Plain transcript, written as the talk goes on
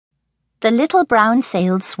The little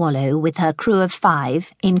brown-sailed Swallow, with her crew of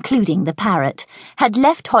 5, including the parrot, had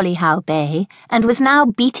left Hollyhow Bay and was now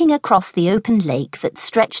beating across the open lake that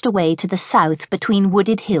stretched away to the south between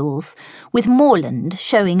wooded hills, with moorland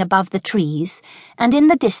showing above the trees, and in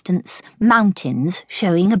the distance mountains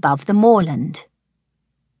showing above the moorland.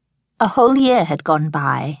 A whole year had gone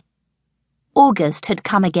by. August had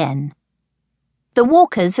come again. The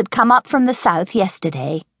Walkers had come up from the south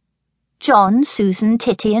yesterday. John, Susan,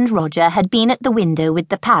 Titty and Roger had been at the window with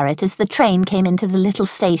the parrot as the train came into the little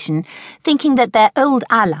station, thinking that their old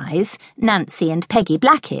allies, Nancy and Peggy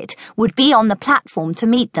Blackett, would be on the platform to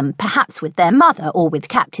meet them, perhaps with their mother or with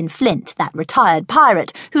Captain Flint, that retired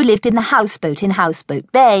pirate who lived in the houseboat in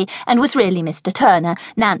Houseboat Bay and was really Mr. Turner,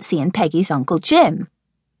 Nancy and Peggy's Uncle Jim.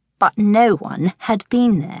 But no one had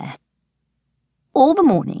been there. All the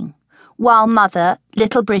morning, while Mother,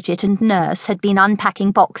 little Bridget and Nurse had been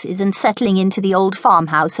unpacking boxes and settling into the old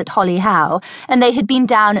farmhouse at Hollyhow, and they had been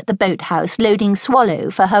down at the boathouse loading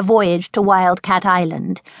Swallow for her voyage to Wildcat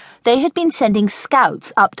Island, they had been sending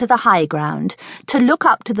scouts up to the high ground to look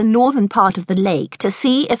up to the northern part of the lake to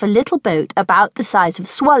see if a little boat about the size of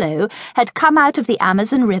Swallow had come out of the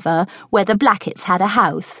Amazon River where the Blacketts had a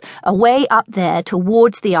house, away up there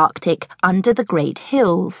towards the Arctic under the great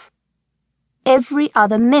hills. Every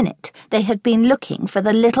other minute they had been looking for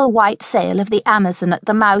the little white sail of the Amazon at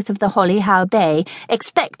the mouth of the Hollyhow Bay,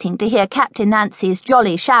 expecting to hear Captain Nancy's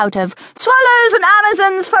jolly shout of "Swallows and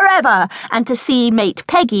Amazons forever!" and to see Mate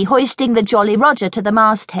Peggy hoisting the Jolly Roger to the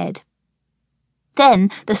masthead.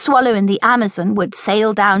 Then the Swallow and the Amazon would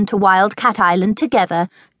sail down to Wildcat Island together,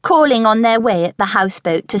 calling on their way at the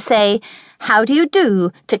houseboat to say, "How do you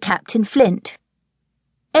do?" to Captain Flint.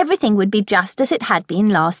 Everything would be just as it had been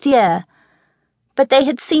last year. But they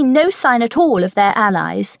had seen no sign at all of their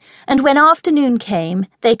allies, and when afternoon came,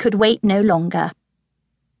 they could wait no longer.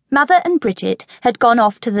 Mother and Bridget had gone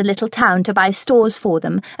off to the little town to buy stores for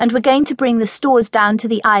them, and were going to bring the stores down to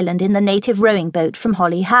the island in the native rowing boat from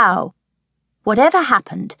Hollyhow. Whatever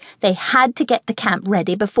happened, they had to get the camp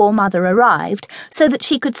ready before Mother arrived, so that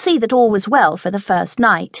she could see that all was well for the first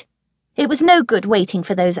night. It was no good waiting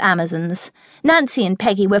for those Amazons. Nancy and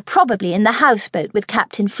Peggy were probably in the houseboat with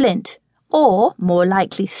Captain Flint. Or, more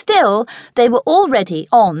likely still, they were already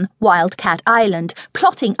on Wildcat Island,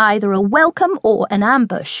 plotting either a welcome or an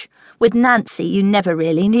ambush. With Nancy, you never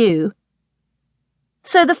really knew.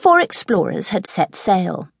 So the 4 explorers had set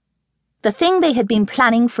sail. The thing they had been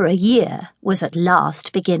planning for a year was at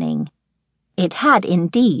last beginning. It had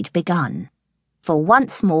indeed begun. For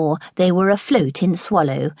once more they were afloat in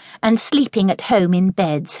Swallow, and sleeping at home in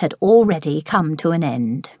beds had already come to an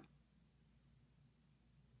end.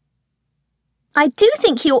 "I do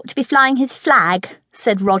think he ought to be flying his flag,"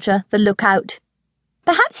 said Roger, the lookout.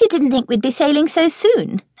 "Perhaps he didn't think we'd be sailing so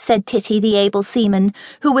soon," said Titty, the able seaman,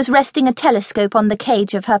 who was resting a telescope on the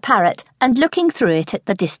cage of her parrot and looking through it at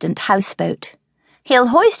the distant houseboat. "He'll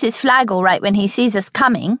hoist his flag all right when he sees us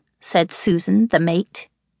coming," said Susan, the mate.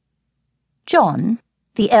 John,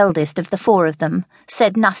 the eldest of the 4 of them,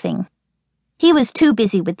 said nothing. He was too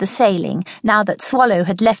busy with the sailing, now that Swallow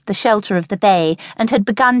had left the shelter of the bay and had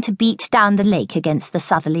begun to beat down the lake against the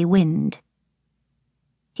southerly wind.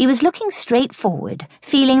 He was looking straight forward,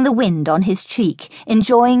 feeling the wind on his cheek,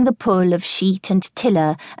 enjoying the pull of sheet and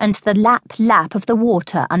tiller and the lap-lap of the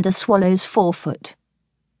water under Swallow's forefoot.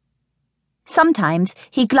 Sometimes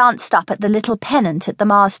he glanced up at the little pennant at the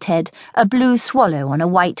masthead, a blue swallow on a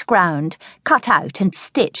white ground, cut out and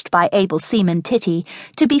stitched by able seaman Titty,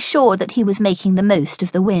 to be sure that he was making the most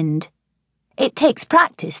of the wind. It takes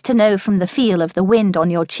practice to know from the feel of the wind on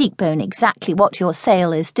your cheekbone exactly what your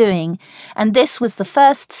sail is doing, and this was the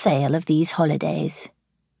first sail of these holidays.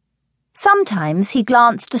 Sometimes he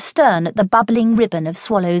glanced astern at the bubbling ribbon of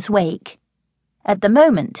Swallow's wake. At the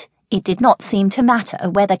moment, it did not seem to matter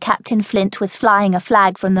whether Captain Flint was flying a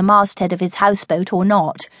flag from the masthead of his houseboat or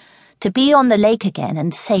not. To be on the lake again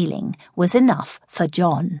and sailing was enough for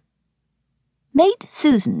John. Mate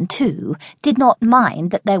Susan, too, did not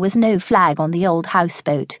mind that there was no flag on the old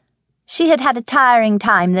houseboat. She had had a tiring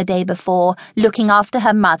time the day before, looking after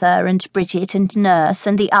her mother and Bridget and Nurse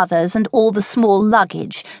and the others and all the small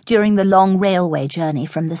luggage during the long railway journey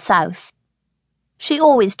from the south. She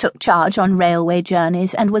always took charge on railway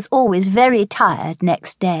journeys and was always very tired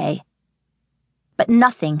next day. But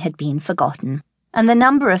nothing had been forgotten, and the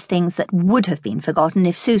number of things that would have been forgotten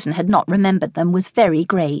if Susan had not remembered them was very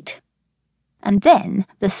great. And then,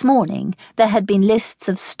 this morning, there had been lists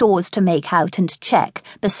of stores to make out and check,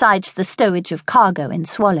 besides the stowage of cargo in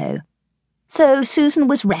Swallow. So Susan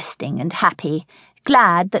was resting and happy,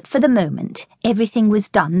 glad that for the moment everything was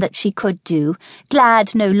done that she could do,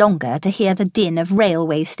 glad no longer to hear the din of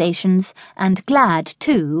railway stations, and glad,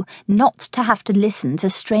 too, not to have to listen to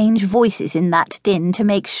strange voices in that din to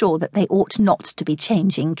make sure that they ought not to be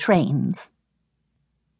changing trains.